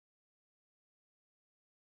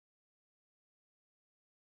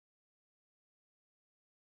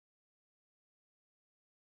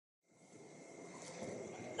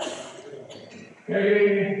Good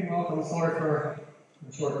evening, welcome. Sorry for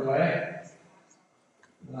a short delay.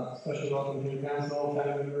 Special welcome to the council,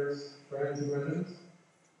 town members, friends, and residents.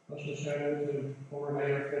 Special shout out to former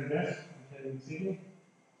Mayor Fred Ness, attending this evening,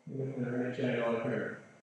 and MHA Lloyd Parrott.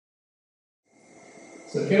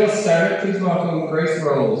 So to get us started, please welcome Grace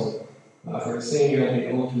Rose for the senior of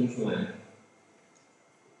the Old Newfoundland.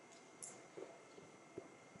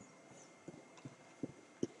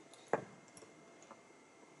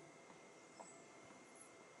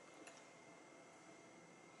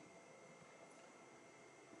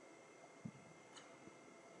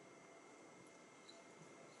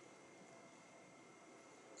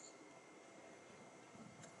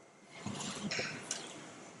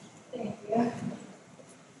 Thank you.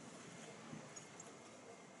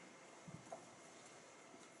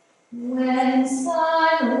 When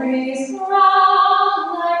sun rays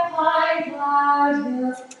crown the pine clad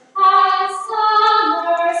hills, and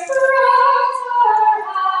summer's throats her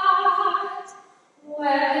hat,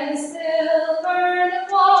 when silver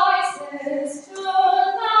voices tune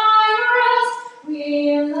thy rest, we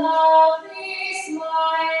love thee,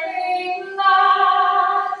 smiling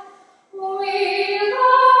lad. We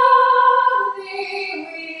love thee,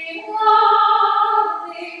 we love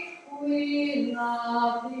thee, we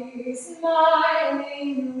love thee,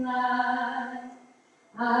 smiling lad.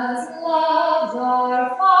 As loved our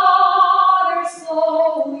Father,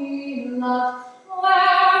 so we love.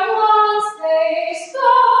 Where once they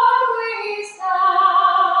stood, we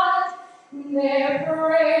stand. Their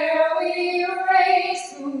prayer we raise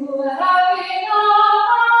to heaven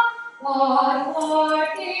above. God guard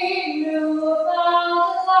thee,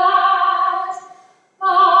 Newfoundland.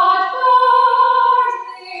 God guard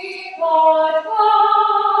thee, God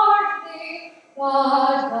guard thee,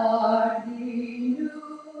 God guard thee,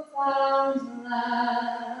 Newfoundland.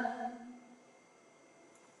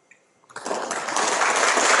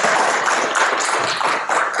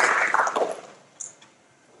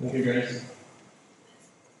 Thank you, Grace.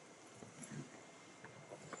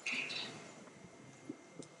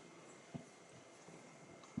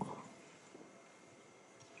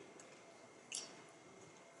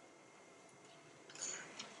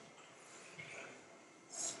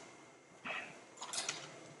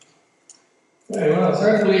 Okay, well,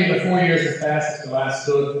 certainly the 4 years has passed since the last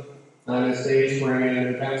stood on this stage swearing in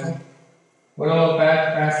a new council. When I look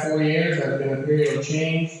back, the past 4 years have been a period of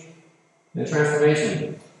change and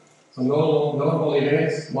transformation. Some notable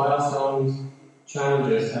events, milestones,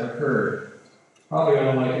 challenges have occurred, probably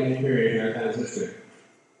unlike any period in our town's history.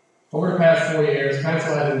 Over the past 4 years,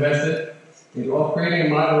 council has invested into upgrading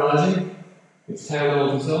and modernising its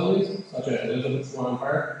town-owned facilities, such as Elizabeth Swan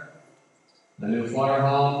Park, the new fire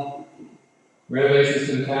hall, renovations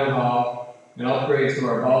to the town hall, and upgrades to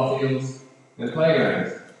our ball fields and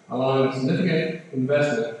playgrounds, along with significant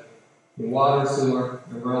investment in water, sewer,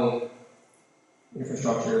 and road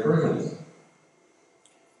infrastructure improvements.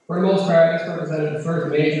 For the most part, this represented the first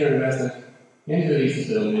major investment into these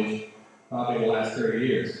facilities probably in the last 30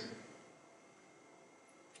 years.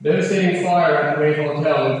 The devastating fire at the Wave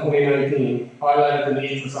Hotel in 2019 highlighted the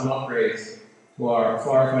need for some upgrades to our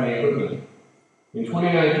firefighting equipment. In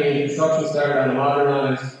 2019, construction started on a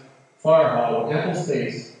modernised fire hall with ample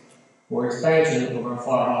space for expansion of our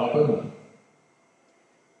fire hall equipment.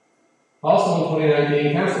 Also in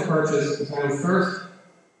 2019, council purchased the town's first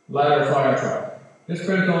ladder fire truck. This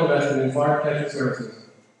critical investment in fire protection services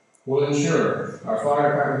will ensure our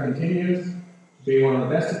fire department continues to be one of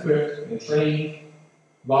the best equipped and trained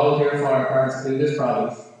volunteer fire departments in this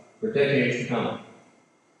province for decades to come.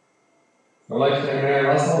 I would like to thank Mayor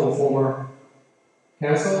Russell and the former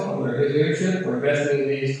council under his leadership for investing in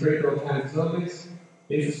these critical town facilities.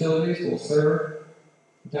 These facilities will serve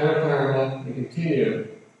the town of Clarenville and continue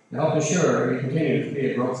to help ensure we continue to be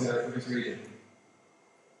a growth center for this region.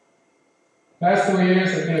 The past 4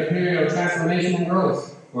 years have been a period of transformation and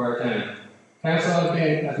growth for our town. Council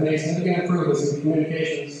has made significant improvements in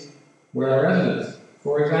communications with our residents.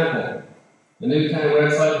 For example, the new town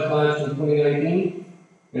website was launched in 2019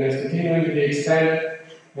 and is continuing to be expanded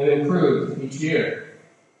and improved each year.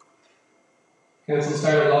 Council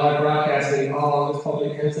started live broadcasting all of its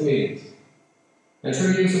public council meetings, and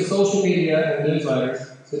through use of social media and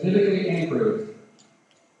newsletters, significant improvements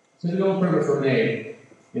were made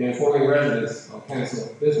in informing residents of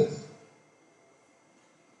council business.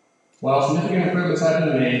 While significant improvements have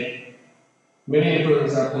been made, many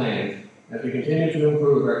improvements are planned as we continue to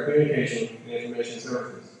improve our communication and information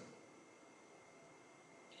services.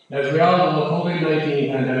 As we all know, the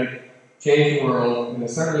COVID-19 pandemic changed the world and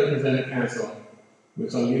has certainly presented council with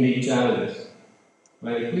some unique challenges.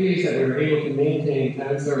 I am pleased that we were able to maintain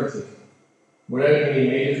town services without any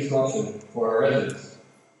major disruption for our residents.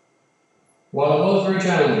 While it was very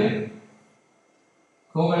challenging,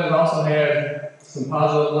 COVID has also had some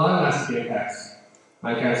positive non-lasting impacts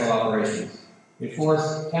on council operations. It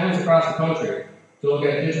forced towns across the country to look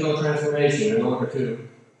at digital transformation in order to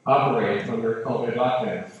operate under COVID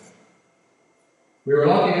lockdowns. We were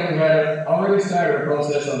lucky that we had already started a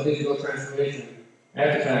process of digital transformation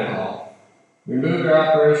at the Town Hall. We moved our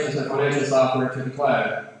operations and financial software to the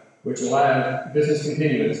cloud, which allowed business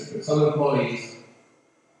continuance with some employees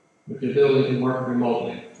with the ability to work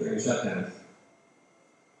remotely during shutdowns.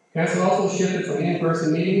 Council also shifted from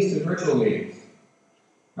in-person meetings to virtual meetings.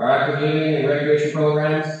 Our active living and recreation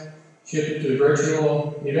programs shifted to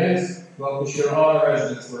virtual events to help ensure all our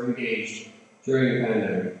residents were engaged during the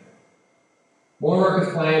pandemic. More work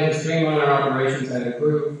is planned to streamline our operations and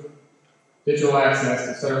improve digital access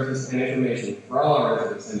to services and information for all our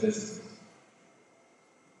residents and businesses.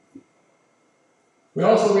 We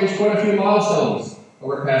also reached quite a few milestones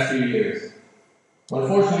over the past few years.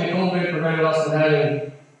 Unfortunately, COVID prevented us from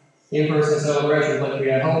having in-person celebrations like we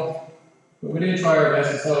had hoped, but we did try our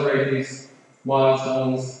best to celebrate these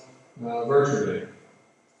milestones virtually.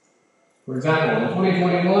 For example, in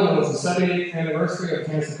 2021, it was the 70th anniversary of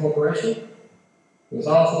Council Corporation. It was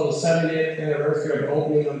also the 70th anniversary of the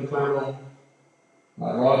opening of the Clarenville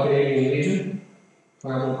Royal Canadian Legion,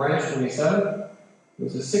 Clarenville Branch 27. It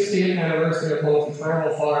was the 60th anniversary of both the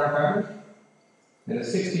Clarenville Fire Department and the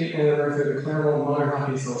 60th anniversary of the Clarenville Minor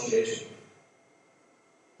Hockey Association.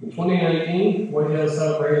 In 2019, Whitehill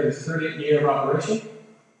celebrated its 30th year of operation.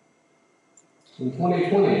 In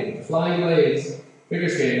 2020, the Flying Blades Figure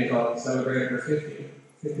Skating Club celebrated their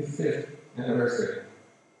 55th anniversary.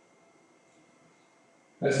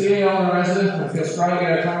 As CAO and resident, I feel strongly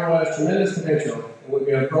that Clarenville has tremendous potential and will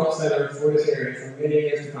be a growth center for this area for many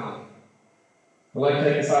years to come. I'd like to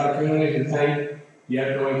take this opportunity to thank the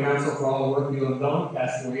outgoing council for all the work you have done the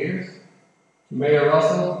past 4 years. To Mayor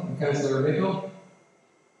Russell and Councillor Nicholl,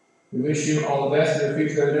 we wish you all the best in your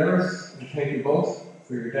future endeavors, and thank you both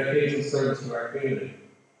for your decades of service to our community.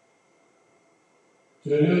 To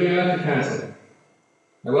the newly elected council,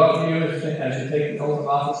 I welcome you as you take the oath of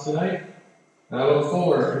office tonight, and I look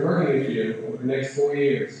forward to working with you over the next 4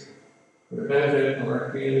 years for the benefit of our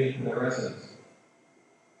community and our residents.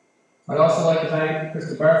 I'd also like to thank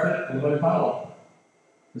Krista Bartlett and Lloyd Parrott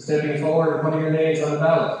for stepping forward and putting your names on the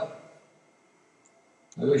ballot.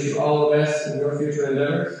 I wish you all the best in your future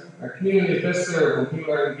endeavors. Our community is best served when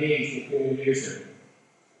people are engaged in community leadership.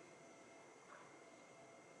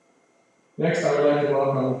 Next, I would like to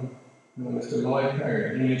welcome Mr. Lloyd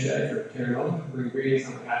Parrott, MHA for Tilley, to bring greetings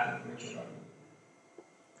on behalf of the provincial government.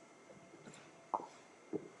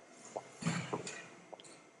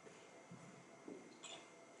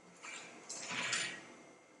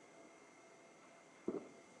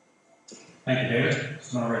 Thank you, David.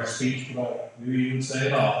 It's not a right speech, but I knew you would say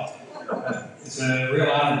it all. It's a real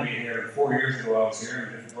honor to be here. 4 years ago, I was here in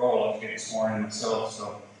a different role. I was getting sworn in myself.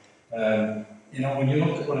 So, you know, when you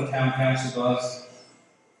look at what a town council does,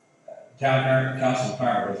 town council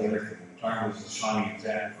department does everything. The department is a shining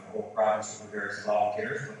example for the whole province of various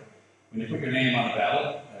volunteers. But when you put your name on the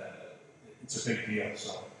ballot, it's a big deal.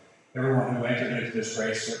 So, everyone who entered into this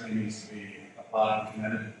race certainly needs to be applauded and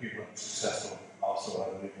commended. People who are successful also,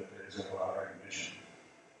 I believe that there is a lot of recognition.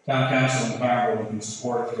 Town council and Clarenville have been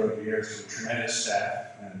supported throughout the years with tremendous staff,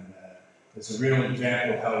 and it's a real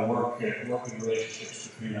example of how working relationships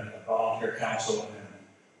between a volunteer council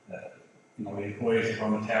and you know, the employees that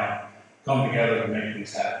run the town come together to make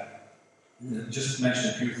things happen. Just to mention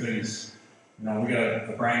a few things, you know, we got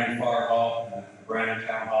a brand new fire hall and a brand new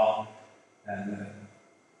town hall, and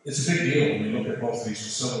it's a big deal when you look at both of these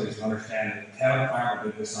facilities and understand that the town of Clarenville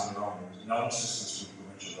did this on their own. There was no assistance from the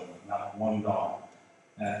provincial government, not $1.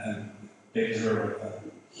 And they deserve a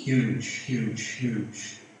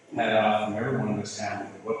huge hat off from everyone in this town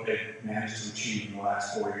for what they've managed to achieve in the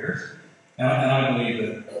last 4 years. And I believe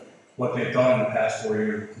that what they've done in the past 4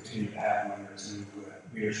 years will continue to happen under its new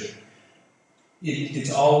leadership.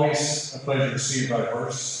 It's always a pleasure to see a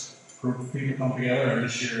diverse group of people come together, and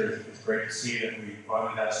this year it's great to see that we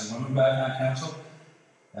finally have some women back on council.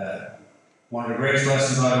 One of the greatest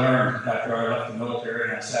lessons I learned after I left the military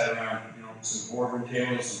and I sat around, you know, some boardroom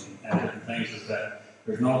tables and different things is that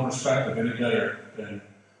there's no perspective any better than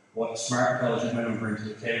what smart, intelligent women bring to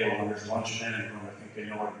the table when there's lunch in any room. I think they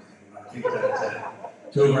know everything. And I think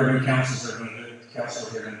that two of our new councillors are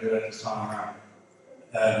going to do that this time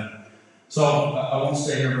around. So I won't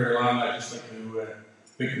stay here very long. I'd just like to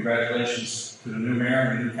big congratulations to the new mayor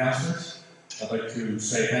and the new councillors. I'd like to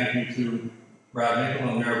say thank you to Rod Nicholl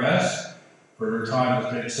and Mayor Best for their time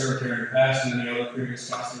as been secretary in the past and any other previous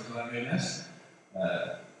councillors that I've been in this.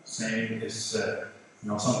 Saying is,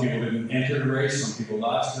 some people didn't enter the race, some people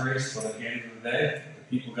lost the race, but at the end of the day,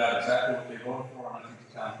 the people got exactly what they voted for, and I think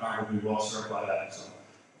the town of Clarenville will be well served by that. So,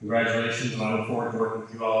 congratulations, and I look forward to working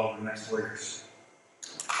with you all over the next 4 years.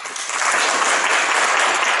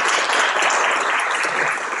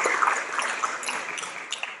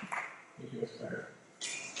 Thank you, Mr. Parrott.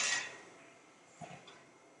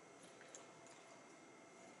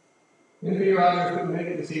 MHA Roger couldn't make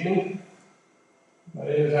it this evening, but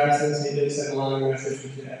in his absence, he did send along a message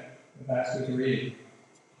which he had asked me to read.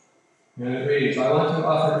 And it reads, I want to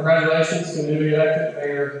offer congratulations to newly elected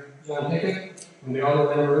Mayor John Pickett and the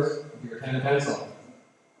other members of your town council.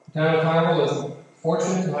 The town of Clarenville is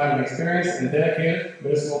fortunate to have an experienced and dedicated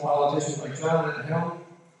municipal politician like John at the helm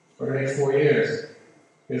for the next 4 years.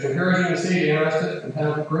 It is encouraging to see the interested and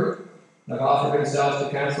talented group that have offered themselves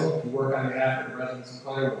to council to work on behalf of the residents of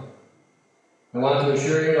Clarenville. I want to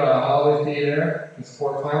assure you that I'll always be there to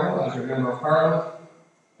support Clarenville as your member of Parliament.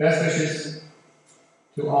 Best wishes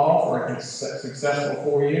to all for a successful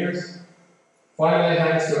 4 years. Finally,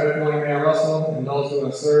 thanks to outgoing Mayor Russell and those who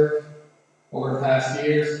have served over the past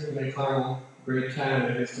years to make Clarenville the great town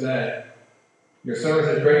it is today. Your service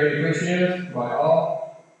is greatly appreciated by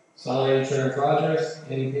all. Signed, Sheriff Rogers,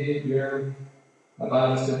 MP, Bjorn,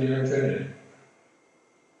 Mr. Bjorn Trinity.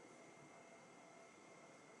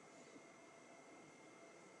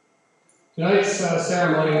 Tonight's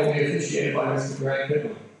ceremony will be officiated by Mr. Greg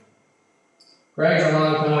Pittman. Greg's a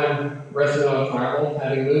long-time resident of Clarenville,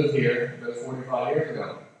 having moved here about 45 years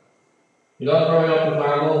ago. He loved growing up in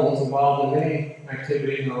Clarenville and was involved in many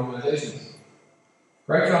activities and organizations.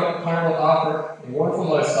 Greg felt Clarenville offered a wonderful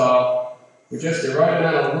lifestyle with just the right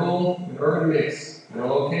amount of rural and urban mix and a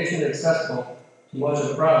location accessible to much of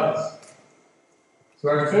the province. So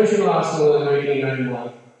after finishing law school in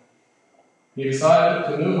 1991, he decided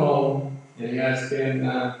to move home, and he has been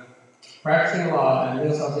practicing law at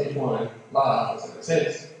Newfoundland Law Office ever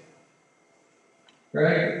since.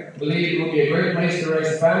 Greg believed it would be a great place to raise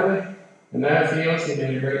a family, and now feels he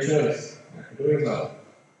made a great choice after doing so.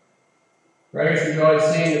 Greg has enjoyed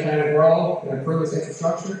seeing the town grow and improve its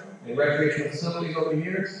infrastructure and recreational facilities over the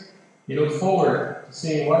years. He looks forward to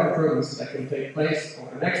seeing what improvements that can take place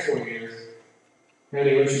over the next 4 years, and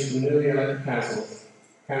he wishes the newly elected councillors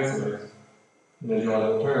an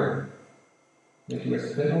enjoyable term. Thank you,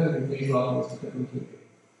 Mr. Pittman, and please welcome Mr. Pittman to me.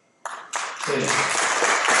 Thank you.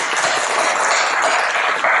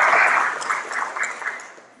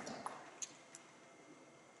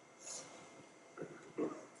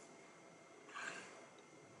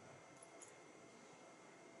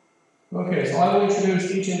 Okay, so I will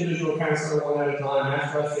introduce each individual councillor one at a time.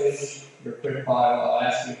 After I finish your quick bio, I'll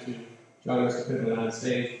ask you to join Mr. Pittman on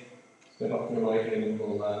stage, step up to the mic, and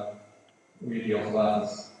we'll read the oath of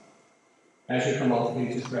office. As you come up,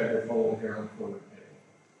 please just grab your phone here on the corner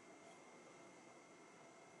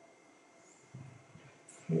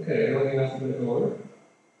table. Okay, going enough for the order.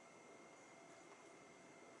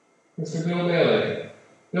 Mr. Bill Bailey.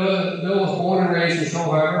 Bill was born and raised in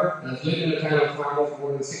Shoal Harbour and has lived in the town of Clarenville for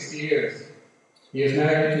more than 60 years. He is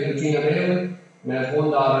married to Gina Bailey and has one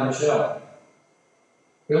daughter, Michelle.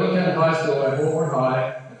 Bill attended high school at Howard High,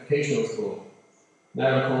 a vocational school,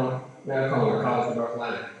 Navacona College of North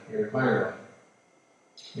Atlantic, here in Clarenville.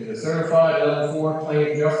 He is a certified level 4 claim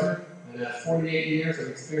adjuster and has 48 years of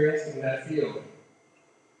experience in that field,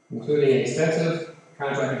 including extensive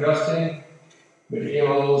contract adjusting with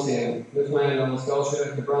EMOs in Newfoundland, Nova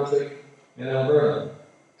Scotia, New Brunswick, and Alberta,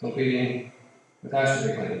 completing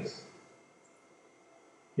catastrophe claims.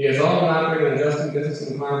 He has owned and operated an adjusting business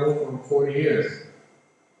in Clarenville for over 40 years.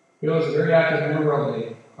 Bill is a very active member of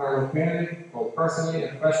the Clarenville community, both personally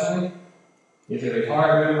and professionally. He is a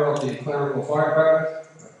retired member of the Clarenville Fire Department,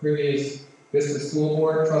 a previous Vista School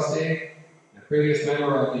Board trustee, a previous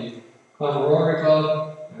member of the Clarenville Rotary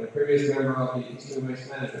Club, and a previous member of the Eastern Waste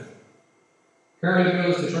Management. Currently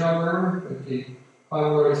goes to trail river with the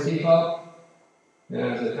Clarenville Rotary Ski Club,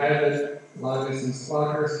 and is an avid long-distance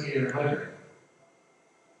walker, skier, and hiker.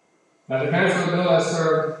 As a councillor, Bill has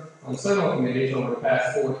served on several committees over the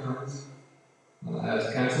past 4 terms as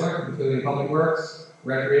a councillor, including Public Works,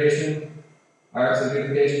 Recreation, Arts and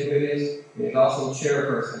Beautification Committees, and he is also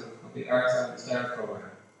chairperson of the Arts and Stars Program.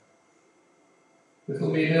 This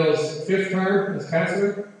will be Bill's 5th term as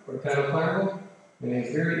councillor for the town of Clarenville, and he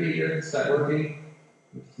is very eager to start working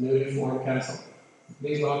with his newly formed council.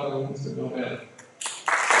 Please welcome Mr. Bill Bailey.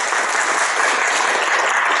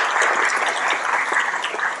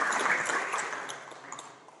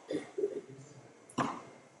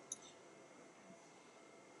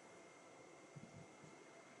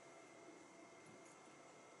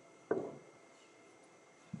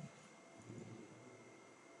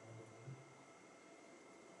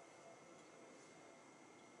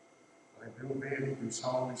 David, do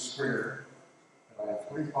solemnly swear that I am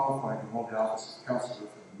fully qualified to hold the office of councillor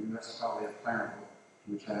for the municipality of Clarenville,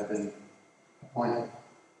 to which I have been appointed.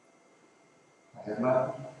 I have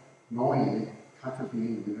not knowingly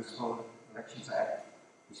contravened the Municipal Elections Act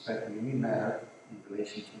respecting any matter in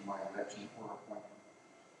relation to my election or appointment.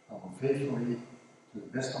 I will faithfully, to the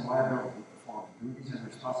best of my ability, perform the duties and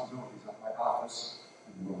responsibilities of my office,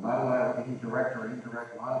 and will not allow any direct or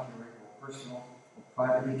indirect monetary or personal or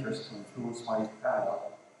private interest to influence my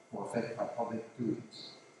conduct or affect my public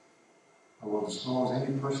duties. I will disclose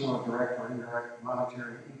any personal, direct or indirect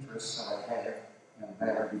monetary interests that I have in a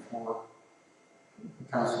matter before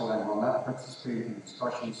the council, and will not participate in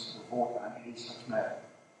discussions or vote on any such matter.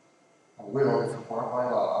 I will, if required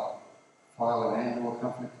by law, file an annual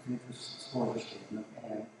conflict of interest disclosure statement,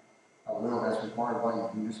 and I will, as required by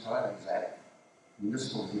the Municipalities Act,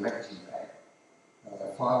 Municipal Elections Act,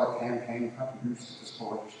 file a campaign contributions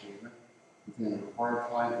disclosure statement within the required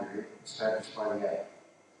time period established by the Act.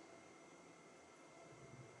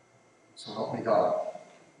 So help me God.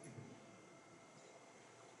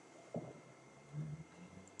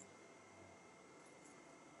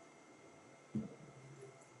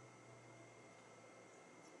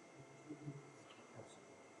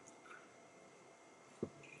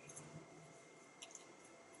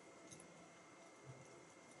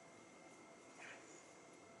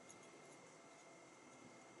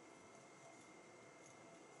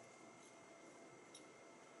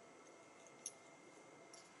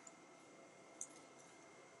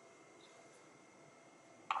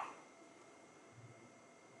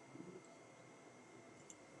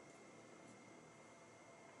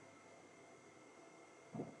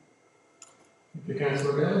 Thank you,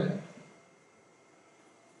 Councillor Bailey.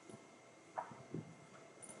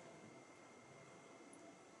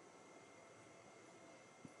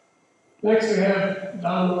 Next we have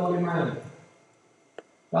Don William Ryan.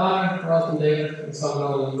 Don, her husband David, and son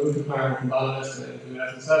Nolan moved to Parrott from Ballot in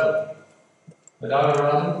 2007. The daughter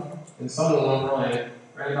Robin and son-in-law Brian,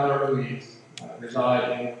 granddaughter Louise,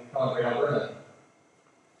 reside in Calgary, Alberta.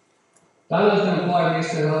 Don has been employed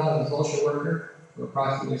recently as a social worker for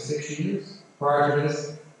approximately 6 years. Prior to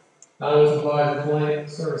this, Don was employed as a client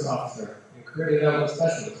service officer and career development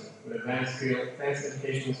specialist with advanced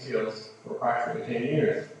educational skills for approximately 10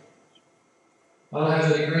 years. Don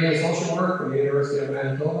has a degree in social work from the University of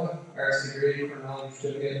Manitoba, arts degree for knowledge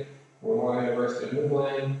certificate from Royal University of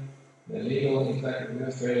Newfoundland, and a legal and executive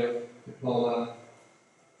administrative diploma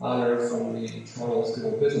honors from the Toronto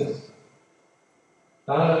School of Business.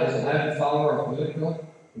 Donna is an avid follower of political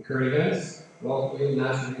and current events, locally,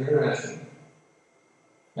 nationally, and internationally,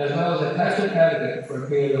 as well as a passionate advocate for the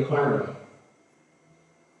community of Clarenville.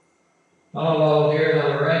 Donna volunteers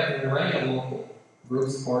on a rank of local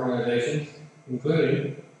groups and organizations,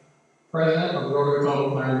 including President of the Rotary Club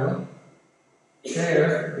of Clarenville,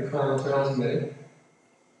 Chair of the Clarenville Trails Committee,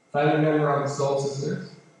 Founding member of the Soul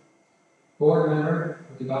Sisters, Board member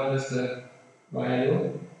of the Bautista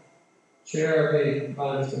Biennial, Chair of the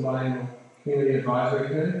Bautista Biennial Community Advisory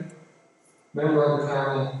Committee, member of the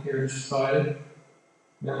Carmel Heritage Society,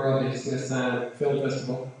 member of the Smith Sound Film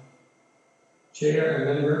Festival, Chair and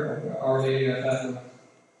member of the Our Lady of Fatima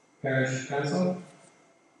Parish Council,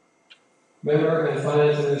 member of the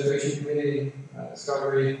Finance Administration Committee,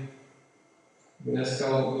 Discovery,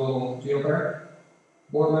 UNESCO Global Geopark,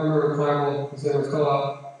 board member of Clarenville Consumers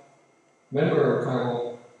Co-op, member of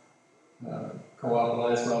Clarenville Co-op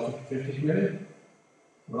Alliance for 50/50 Committee.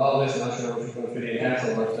 With all this, I'm not sure which is going to fit in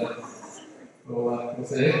council, but we'll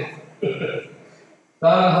see.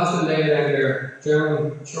 Don, husband David, and their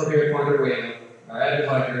German short-haired pointer Wayne are avid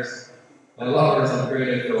hikers and lovers of the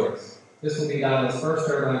great outdoors. This will be Donna's first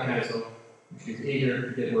term on council, and she's eager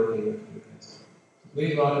to get working with the council. So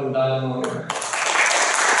please welcome Donna Moore.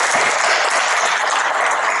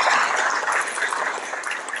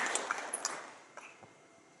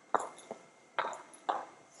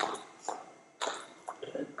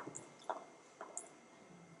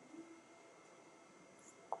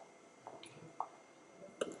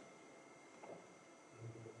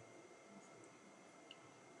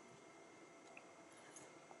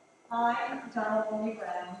 I, Donald Bonnie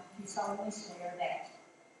Brown, do solemnly swear that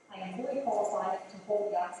I am fully qualified to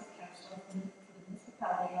hold the office of councillor for the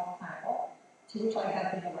municipality of Clarenville, to which I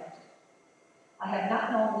have been elected. I have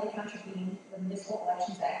not knowingly contravened the Municipal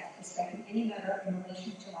Elections Act respecting any matter in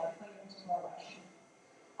relation to my appointment or election.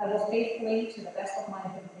 I will faithfully, to the best of my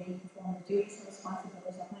ability, perform the duties and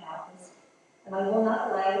responsibilities of my office, and I will not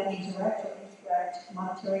allow any direct or indirect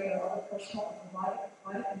monetary or other personal or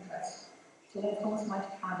private interest to influence my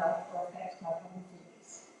conduct or affect my public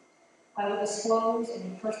duties. I will disclose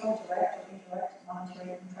any personal direct or indirect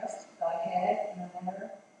monetary interest that I had in a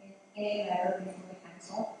matter before the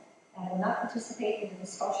council, and will not participate in the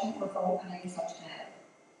discussion or vote on any such matter.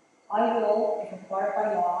 I will, if required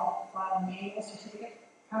by law, file an annual certificate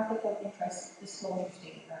conflict of interest disclosure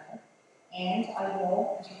statement, and I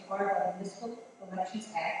will, as required by the Municipal Elections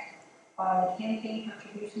Act, file a campaign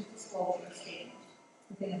contributions disclosure statement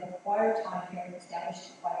within the required time period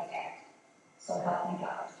established by the Act. So help me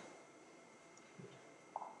God.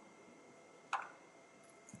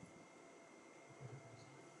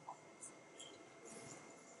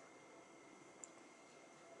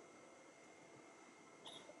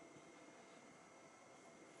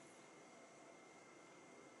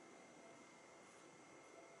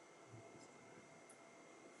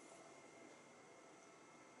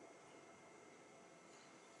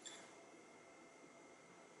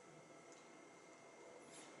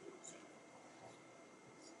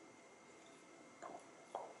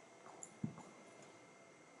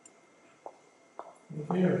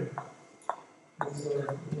 Thank you.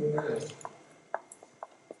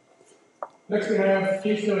 Next we have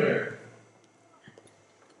Keith Tilley.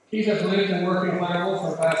 Keith has lived and worked in Clarenville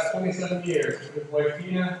for the past 27 years with his wife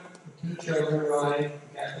Tina and 2 children, Ryan and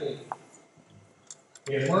Kathleen.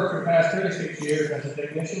 He has worked for the past 36 years as a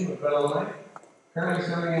technician with Ballot, currently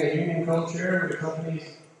serving as a union co-chair with the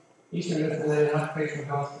company's Eastern Newfoundland Occupational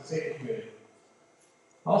Health and Safety Committee.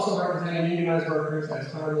 Also representing unionized workers as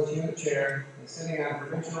Clarenville's unit chair and sitting on a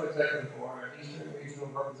provincial executive board as Eastern Regional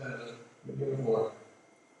Representative with Unit 4.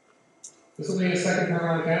 This will be his second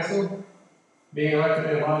term on council, being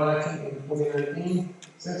elected in a by-election in 2019.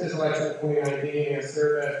 Since his election in 2019, he has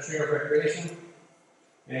served as chair of Recreation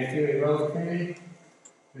and Community Development Committee,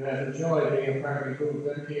 and has enjoyed being a part of a group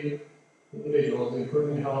of dedicated individuals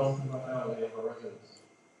improving the health and vitality of our residents.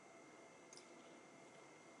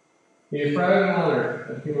 He is proud and honored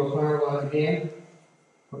that the people of Clarenville have again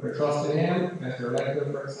put their trust in him as their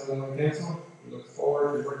elected representative on council. He looks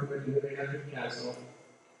forward to working with the newly elected council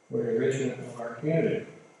for the enrichment of our community.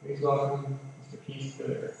 Please welcome Mr. Keith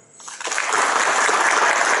Tilley.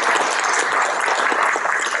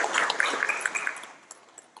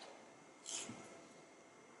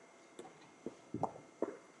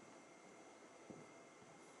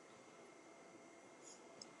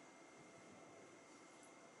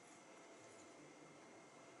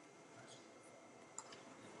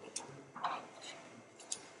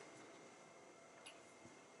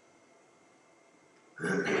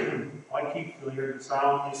 I, Keith Tilley, do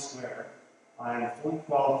solemnly swear I am fully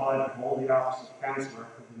qualified to hold the office of councillor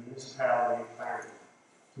for the municipality of Clarenville,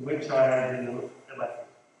 to which I have been elected.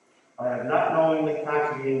 I have not knowingly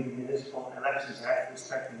contravened the Municipal Elections Act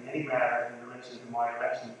respecting any matter in relation to my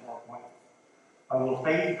election or appointment. I will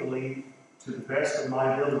faithfully, to the best of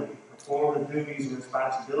my ability, perform the duties and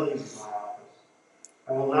responsibilities of my office.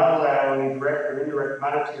 I will not allow any direct or indirect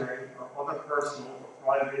monetary or other personal or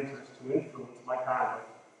private interest to influence my conduct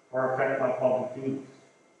or affect my public duties.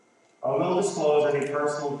 I will disclose any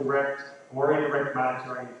personal, direct, or indirect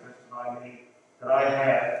monetary interest that I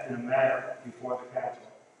have in a matter before the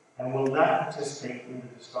council, and will not participate in the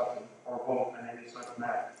discussion or vote on any such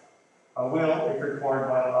matter. I will, if required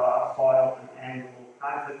by law, file an annual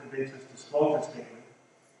conflict of interest disclosure statement,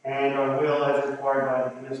 and I will, as required by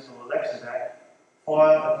the Municipal Elections Act,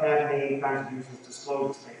 file a campaign contributions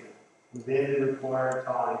disclosure statement within the required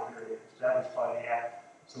time period established by the Act.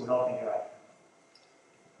 So help me God.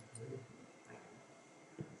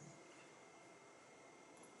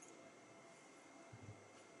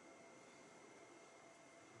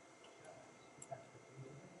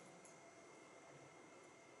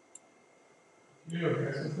 You,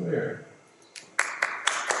 Mr. Tilley.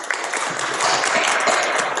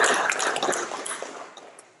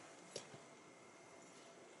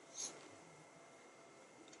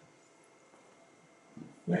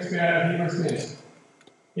 Next we have Heber Smith.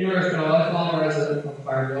 Heber has been a lifelong resident of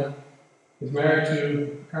Clarenville, is married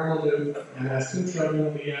to Carmel Duke, and has 2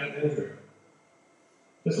 children, Leah and Andrew.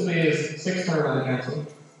 This will be his 6th term on the council.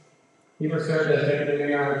 Heber served as deputy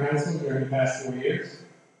mayor on the council during the past 4 years.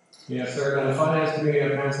 He has served on the finance committee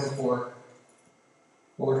of the council for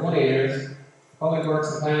over 20 years, public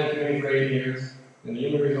works and planning committee for 8 years, and the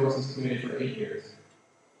human resources committee for 8 years.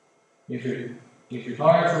 He's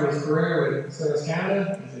retired from his career with Service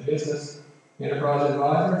Canada as a business enterprise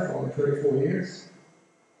advisor for over 34 years.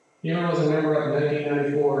 Heber was a member of the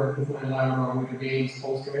 1994 Newfoundland Labrador Winter Games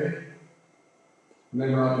Post Committee, a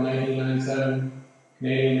member of the 1997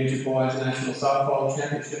 Canadian Midget Boys National Softball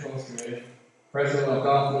Championship Post Committee, president of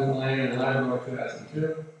Golf Newfoundland in Labrador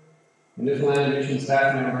 2002, a Newfoundland Mission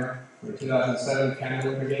staff member for the 2007 Canada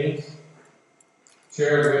Winter Games,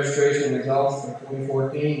 chair of registration results for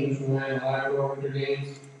 2014 Newfoundland and Labrador Winter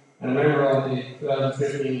Games, and a member of the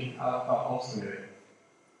 2015 Isle Cup Host Committee.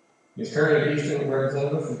 He is currently Eastlink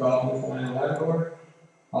representative for Golf Newfoundland and Labrador,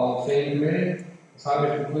 Hall of Fame Committee. His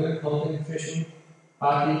hobbies include hunting, fishing,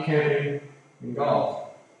 hockey, camping, and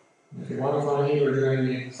golf. And if you want to find Heber during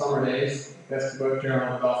the summer days, best to go out there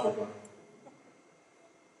on a golf weekend.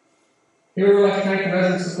 Here we would like to thank the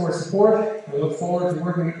residents for their support. I look forward to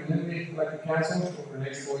working with the newly elected council over the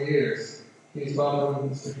next 4 years. Please welcome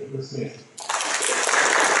Mr. Cooper Smith.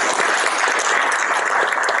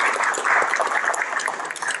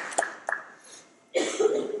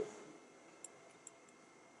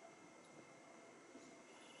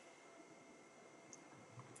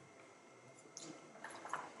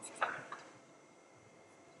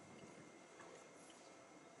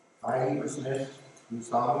 I, Heber Smith, do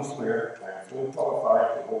solemnly swear that I am fully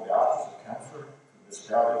qualified to hold the office of councillor in the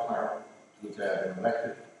municipality of Claremont, to which I have been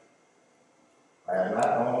elected. I have not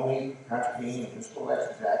knowingly contravened the Municipal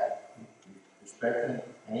Elections Act respecting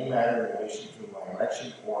any matter in relation to my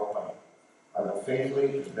election or appointment. I will faithfully,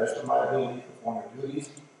 to the best of my ability, perform the duties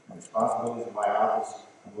and responsibilities of my office,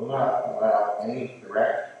 and will not allow any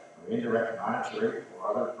direct or indirect monetary or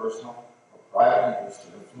other personal or private interest to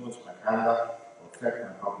influence my conduct or affect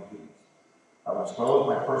my public duties. I will disclose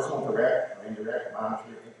my personal direct or indirect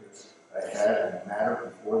monetary interests that I have in the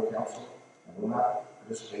matter before the council, and will not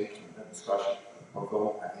participate in the discussion or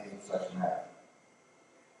vote on any such matter.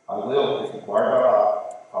 I will, if required by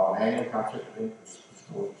law, file an annual conflict of interest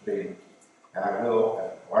disclosure statement, and I will,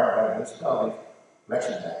 as required by the Municipality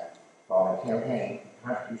Elections Act, file a campaign and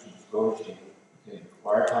contribution disclosure statement within the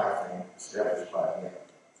required time frame established by the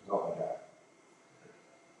Act. So help me God.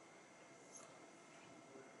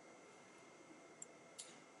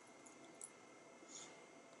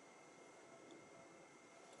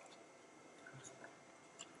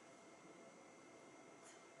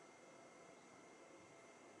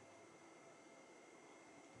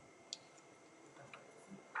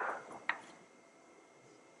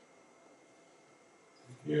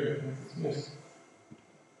 Here, Mr. Smith.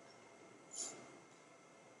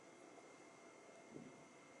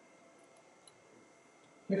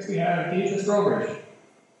 Next we have Deidre Strobridge.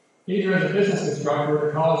 Deidre is a business instructor at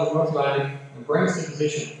the College of North Atlantic and brings to the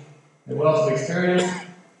position a wealth of experience,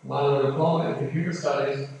 along with a diploma in computer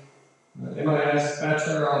studies, MIS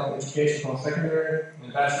Bachelor of Education Post-Secondary,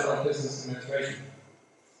 and Bachelor of Business Administration.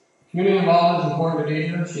 Community involvement is important to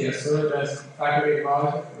Deidre. She has served as faculty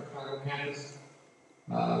advisor for the Clarenville campus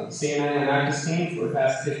CNA and ACTIS team for the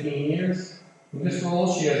past 15 years. In this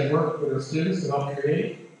role, she has worked with her students to help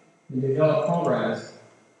create and develop programs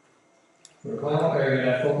for the Clarenville area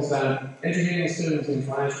that focus on educating students in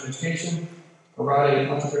financial education, providing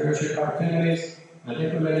entrepreneurship opportunities, and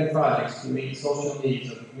implementing projects to meet the social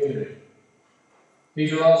needs of the community.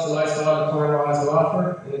 Deidre loves the lifestyle that Clarenville has to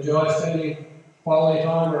offer and enjoys spending quality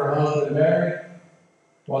time with her husband and Mary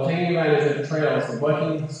while taking advantage of the trails for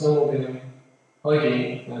biking, snowmobiling,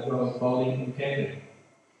 hiking, as well as boating and camping.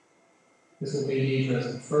 This will be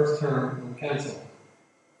Deidre's first term on council.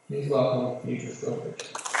 Please welcome Deidre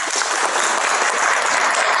Strobridge.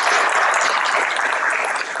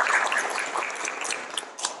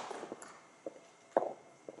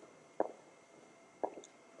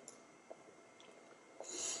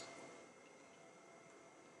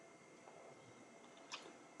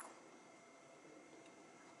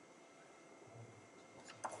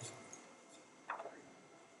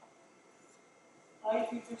 I,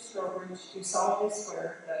 Deidre Strobridge, do solemnly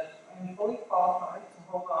swear that I am fully qualified to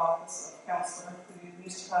hold the office of councillor for the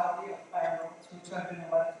municipality of Clarenville, to which I have been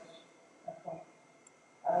elected.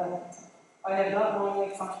 I have not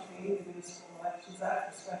knowingly contravened the Municipal Elections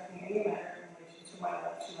Act respecting any matter in relation to my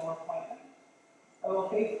election or appointment. I will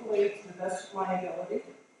faithfully, to the best of my ability,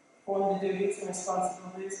 perform the duties and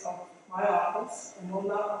responsibilities of my office, and will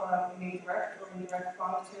not allow any direct or indirect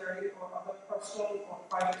monetary or other personal or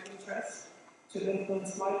private interests to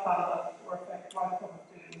influence my conduct or affect my public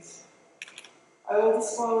duties. I will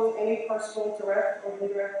disclose any personal, direct, or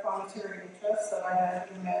indirect monetary interests that I have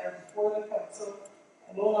in the matter before the council,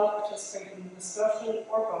 and will not participate in the discussion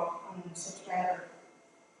or vote on such matter.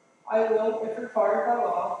 I will, if required by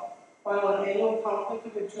law, file an annual conflict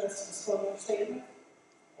of interest disclosure statement,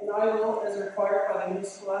 and I will, as required by the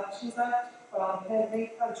Municipal Elections Act, file a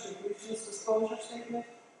campaign contributions disclosure statement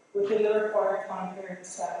within the required time period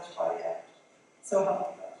established by the Act. So help me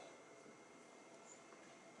God.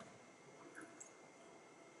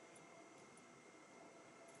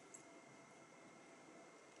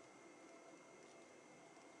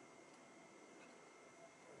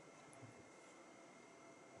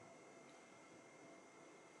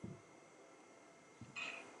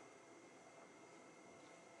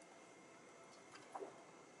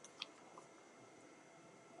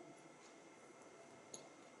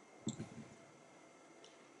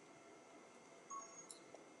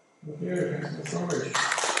 Thank you, Councillor Strawbridge.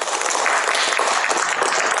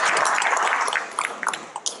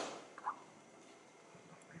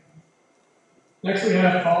 Next we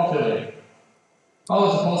have Paul Tilley. Paul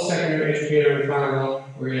is a post-secondary educator in Clarenville,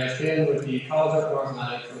 where he has been with the College of North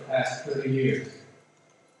Atlantic for the past 30 years.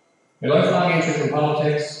 A lifelong interest in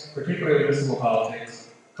politics, particularly municipal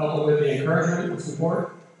politics, coupled with the encouragement and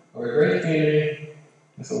support of a great community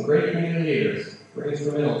and some great community leaders, were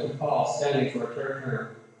instrumental to Paul standing for a third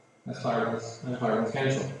term as Clarenville's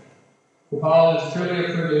council. For Paul, it is truly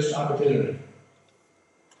a privileged opportunity.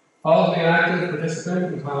 Paul has been an active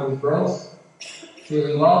participant in Clarenville's growth through his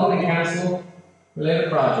involvement in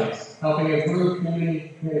council-related projects, helping improve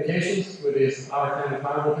community communications with his Our Town of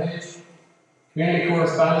Clarenville page, community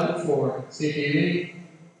correspondent for CTV,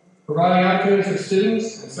 providing opportunities for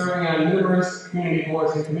students, and serving on numerous community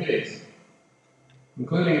boards and committees,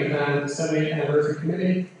 including the Town's 70th Anniversary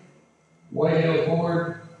Committee, White Hills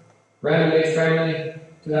Board, Random Age Family,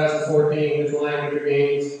 2014 Newfoundland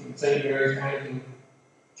Games, and St. Mary's Anglican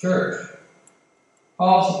Church.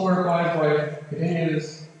 Paul, supported by his wife,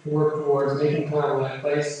 continues to work towards making Clarenville a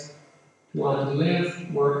place to want to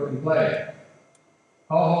live, work, and play.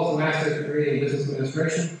 Paul holds a master's degree in business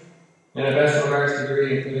administration and a bachelor of arts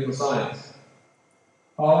degree in political science.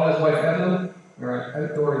 Paul and his wife Evelyn are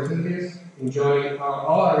outdoor enthusiasts, enjoying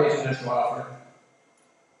all our region has to offer.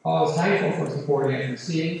 Paul is thankful for the support he has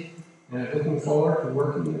received and is looking forward to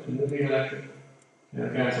working with the newly elected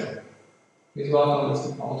council. Please welcome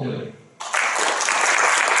Mr. Paul Tilley.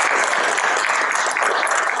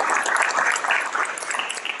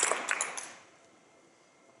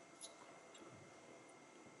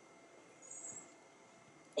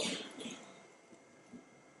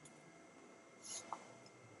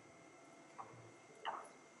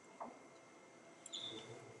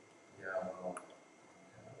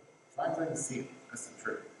 I'm going to see that's the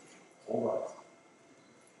truth. Hold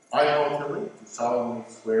on. I, Paul Tilley, do solemnly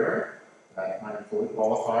swear that I am fully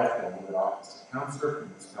qualified to hold the office of councillor for the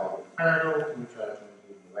municipality of Clarenville, to which I have been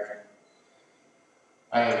duly elected.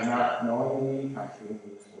 I have not knowingly contravened the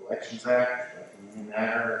Municipal Elections Act, respecting any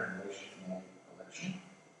matter in relation to my election.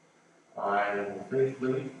 I will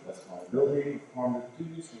faithfully, to the best of my ability, perform the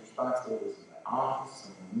duties and responsibilities of my office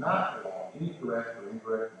and will not allow any direct or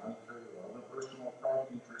indirect monetary or other personal or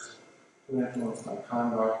private interests to influence my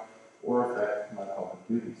conduct or affect my public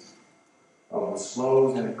duties. I will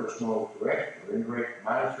disclose any personal, direct, or indirect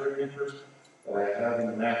monetary interest that I have in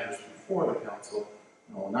the matters before the council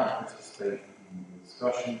and will not participate in the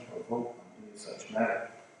discussion or vote on any such matter.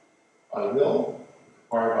 I will, if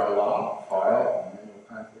required by law, file an annual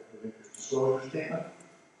conflict of interest disclosure statement,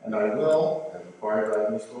 and I will, as required by the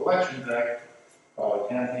Municipal Elections Act, file a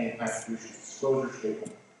campaign contribution disclosure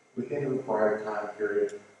statement within the required time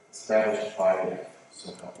period established by the Act.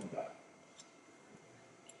 So help me God.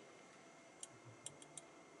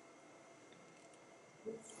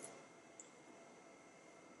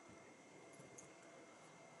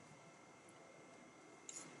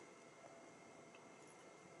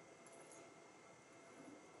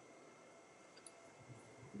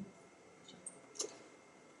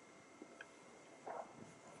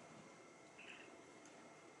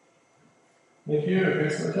 Thank you,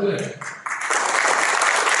 Councillor Tilley.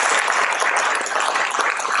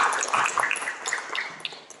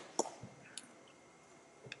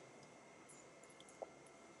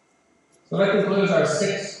 So that concludes our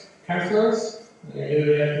 6 councillors in the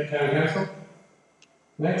newly elected town council.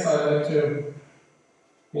 Next, I'd like to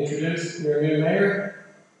introduce your new mayor,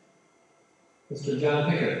 Mr. John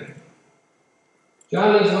Pickett.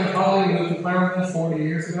 John and his wife Holly moved to Clarenville 40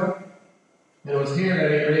 years ago, and it was here that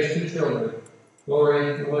he raised 2 children,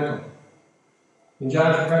 Lori and Michael. In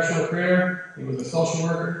John's professional career, he was a social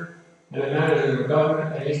worker and a manager of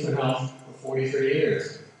government at Eastern Health for 43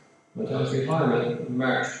 years, until his retirement in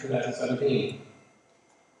March 2017.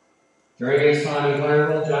 During his time in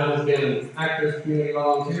Clarenville, John has been an active community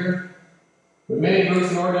volunteer with many groups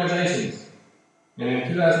and organizations, and in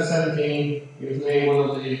 2017, he was named one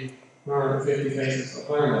of the 150 Faces of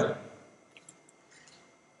Clarenville.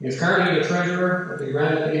 He is currently the treasurer of the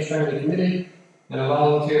Random Age Family Committee and a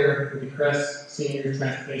volunteer with the Crest Senior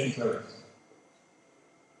Transportation Service.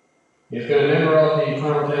 He has been a member of the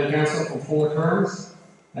Clarenville Town Council for 4 terms,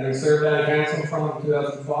 having served on council from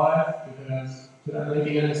 2005 to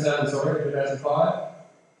 1997, to 2005,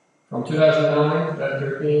 from 2009 to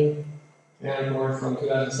 2013, and of course from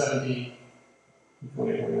 2017 to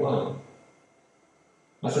 2021.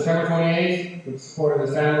 On September 28th, with the support of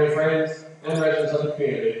his family, friends, and residents of the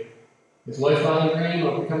community, his lifelong dream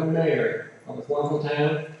of becoming mayor of this wonderful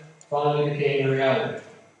town finally became a reality.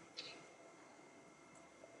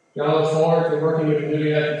 John looks forward to working with the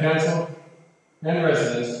newly elected council and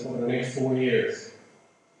residents over the next 4 years.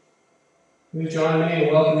 Please join me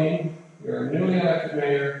in welcoming your newly elected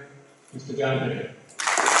mayor, Mr. John Nicholl.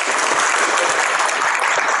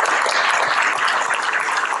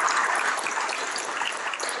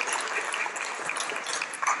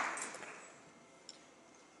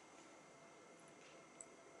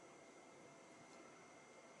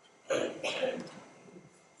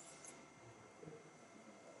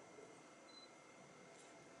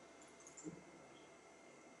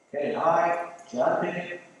 Okay, I, John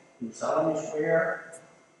Pickett, do solemnly swear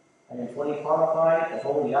I am fully qualified to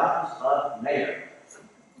hold the office of mayor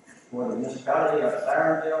for the municipality of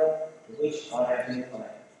Clarenville, to which I have been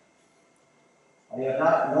elected. I have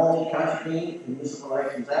not knowingly contravened the Municipal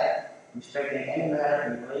Elections Act respecting any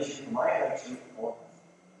matter in relation to my election or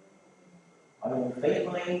I will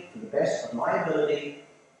faithfully, to the best of my ability,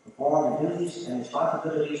 perform the duties and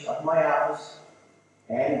responsibilities of my office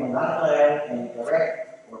and will not allow any direct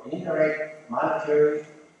or indirect monetary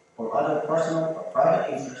or other personal or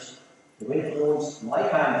private interests to influence my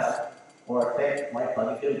conduct or affect my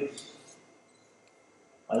public duties.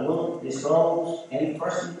 I will disclose any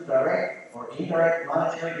personal direct or indirect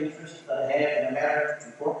monetary interest that I have in a matter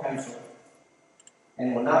before council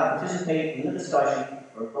and will not participate in the discussion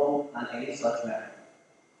or vote on any such matter.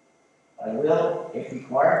 I will, if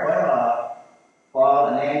required by law, file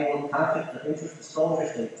an annual conflict of interest disclosure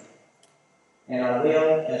statement, and I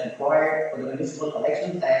will, as required for the Municipal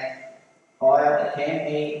Elections Act, file a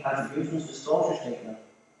campaign contributions disclosure statement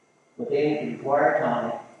within the required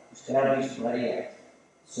time established by the Act.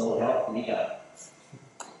 So help me God.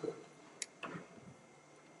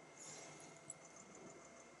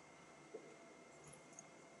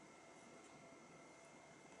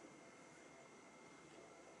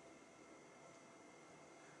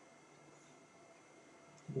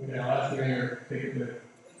 Okay, I'll ask Mayor Pickett to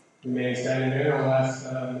remain standing there. I'll ask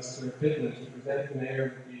Mr. Pittman to present the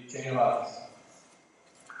mayor with the chain of office.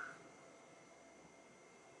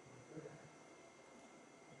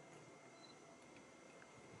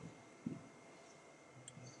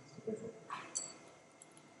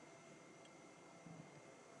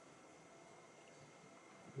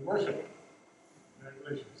 Your worship,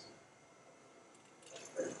 congratulations.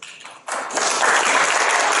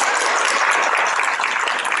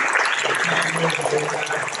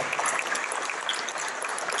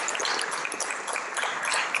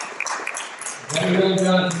 I've known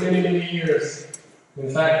John for many, many years. In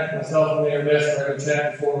fact, myself and Mayor Messer had a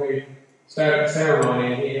chat before we started the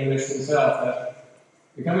ceremony, and he mentioned himself that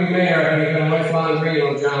becoming mayor, I think, has been a lifelong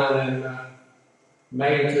dream of John, and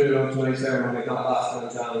magnitude of tonight's ceremony is not lost on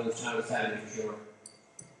John, and John is happy for sure.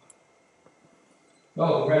 So,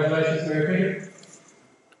 congratulations, Mayor Pickett.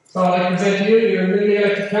 So, I'd like to present to you your newly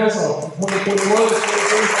elected council for 2021 to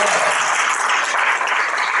 2025.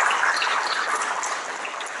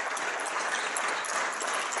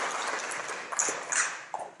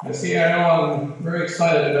 As CAO, I'm very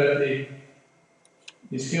excited about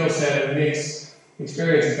the skill set and mix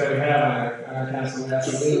experiences that we have on our council. We have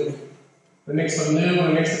a mix of new and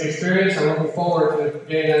a mix of experience. I'm looking forward to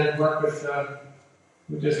getting out and work with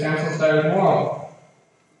this council starting tomorrow.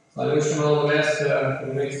 So I wish them all the best for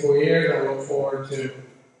the next 4 years. I look forward to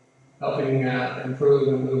helping improve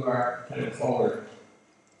and move our town forward.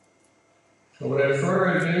 So without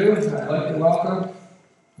further ado, I'd like to welcome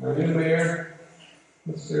our new mayor,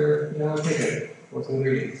 Mr. John Pickett, for some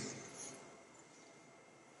greetings.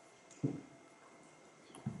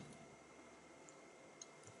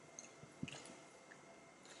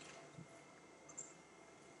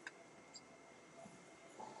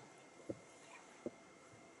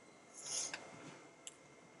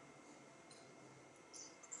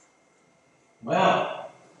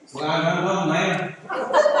 Well, it's what I'm going to man.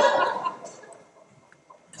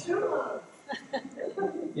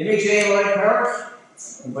 MHA Lloyd Parrott,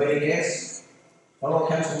 invited guests, fellow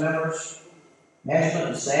council members, management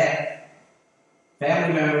and staff,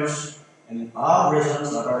 family members, and all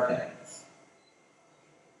residents of our town.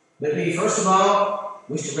 Let me first of all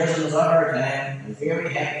wish the residents of our town a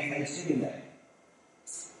very happy Thanksgiving Day.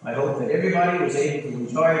 I hope that everybody was able to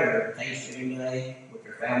enjoy their Thanksgiving Day with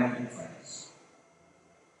their family and friends.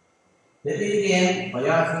 Let me begin by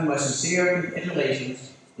offering my sincere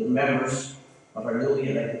congratulations to the members of our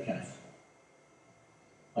newly elected council.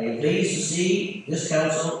 I am pleased to see this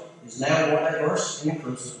council is now more diverse and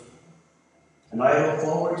inclusive, and I look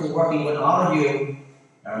forward to working with all of you,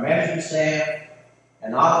 our management staff,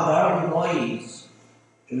 and all of our employees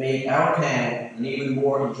to make our town an even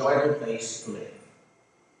more enjoyable place to live.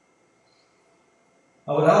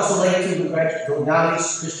 I would also like to acknowledge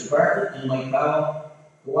Mr. Bartlett and Mike Powell,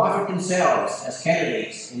 who offered themselves as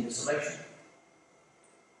candidates in this election.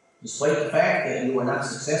 Despite the fact that you were not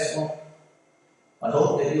successful, I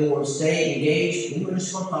hope that you will stay engaged in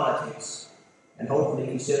municipal politics and hopefully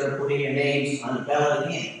consider putting your names on the ballot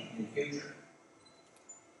again in the future.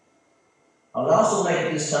 I would also like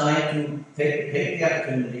at this time to take the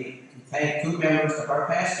opportunity to thank two members of our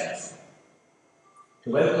past council.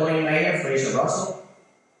 To outgoing Mayor Fraser Russell,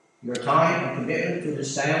 your time and commitment to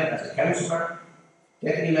this town as a councillor,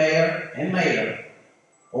 deputy mayor and mayor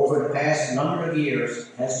over the past number of years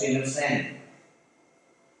has been outstanding.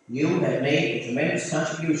 You have made a tremendous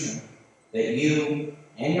contribution that you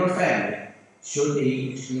and your family should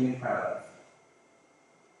be extremely proud of.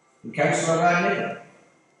 To Councillor Rod Nicholl,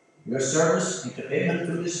 your service and commitment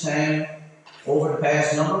to this town over the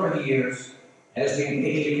past number of years has been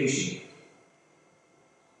greatly appreciated.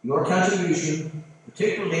 Your contribution,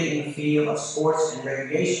 particularly in the field of sports and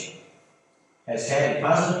recreation, has had a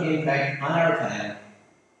positive impact on our town,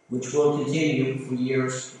 which will continue for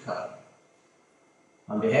years to come.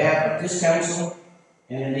 On behalf of this council,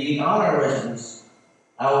 and indeed all our residents,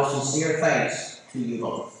 our sincere thanks to you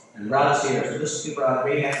both. And Rod is here, so this is Rod,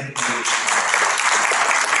 very happy to meet you.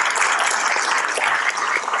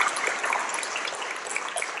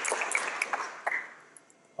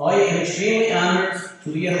 I am extremely honoured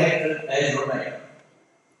to be elected as your mayor.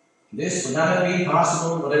 This would not have been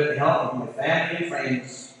possible without the help of my family and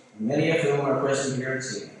friends, many of whom are present here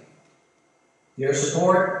this evening. Their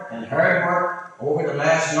support and hard work over the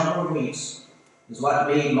last number of weeks is what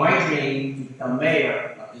made my dream to become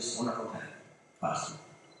mayor of this wonderful town possible.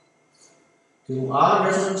 To all the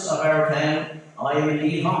residents of our town, I am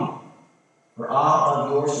indeed humbled for all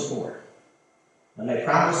of your support. And I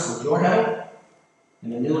promise with your help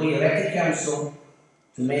and the newly elected council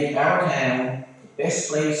to make our town the best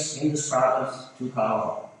place in this province to call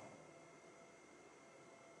home.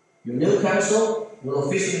 Your new council will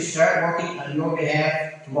officially start working on your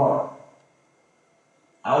behalf tomorrow.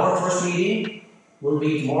 Our first meeting will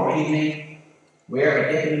be tomorrow evening, where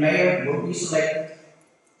a deputy mayor will be selected,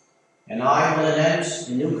 and I will announce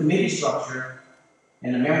the new committee structure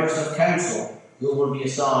and the members of council who will be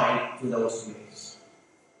assigned to those committees.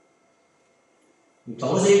 In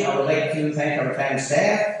closing, I would like to thank our town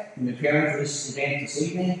staff in preparing for this event this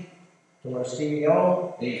evening, to our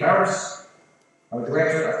CAO, David Harris, our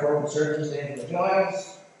Director of Corporate Services, Angela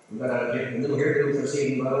Giles. We've got a little hairdo for this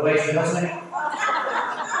evening, by the way, so doesn't it?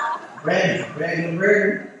 Brad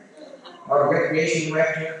Burton, our Recreation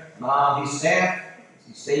Director, and all his staff.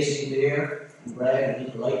 Stacy there, and Brad,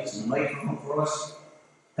 and the lights and the microphone for us.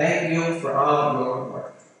 Thank you for all of your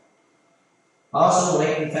work. Also, I'd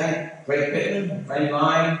like to thank Greg Pittman, a friend of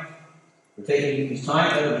mine, for taking his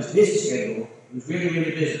time out of his busy schedule. He was really,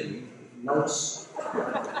 really busy. If you notice,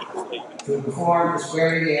 to perform the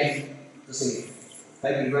square again this evening.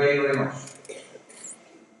 Thank you very, very much.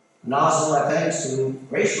 And also, my thanks to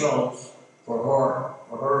Grace Rose for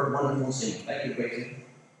her wonderful singing. Thank you, Gracie.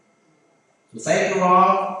 So thank you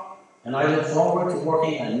all, and I look forward to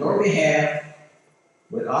working on your behalf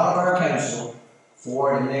with all of our council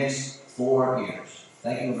for the next 4 years.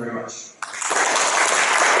 Thank you very much.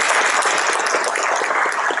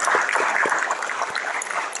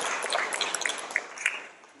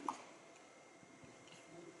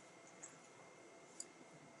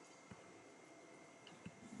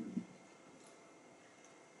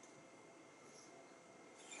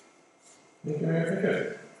 Thank you, Mayor. Thank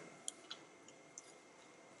you.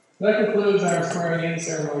 That concludes our swearing-in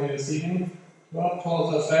ceremony this evening. Well,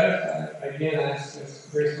 close us out. I again ask Ms.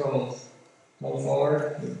 Grace Rose to come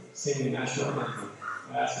forward and sing the national anthem.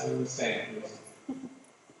 I ask her to stand, please.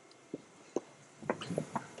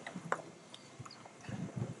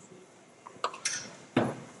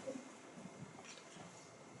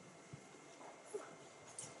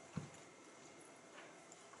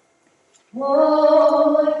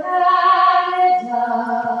 Oh, Canada,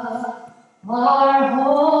 our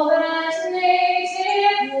home and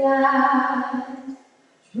native land,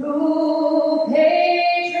 true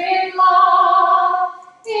patriot love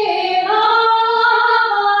in all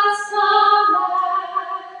must command.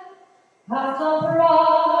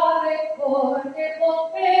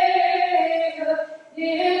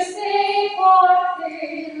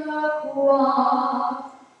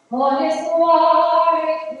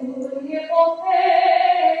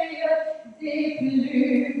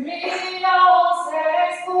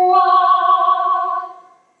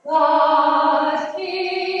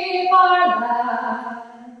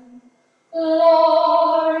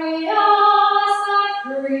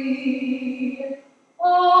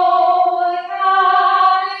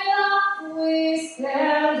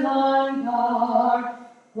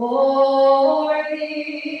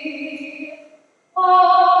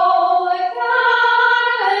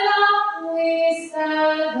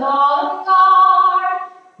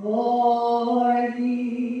 for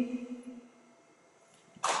thee.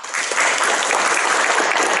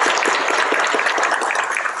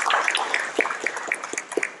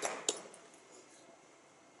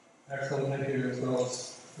 Excellent, thank you, as well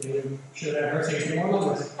as you should have her say a few more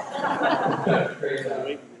numbers. Great job.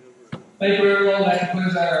 Thank you, everyone. That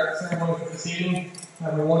concludes our ceremony for this evening.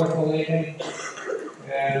 Have a wonderful evening.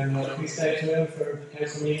 And please stay tuned for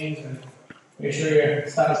council meetings and make sure you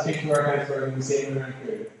stop and speak to our councilor in the same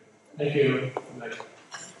period. Thank you.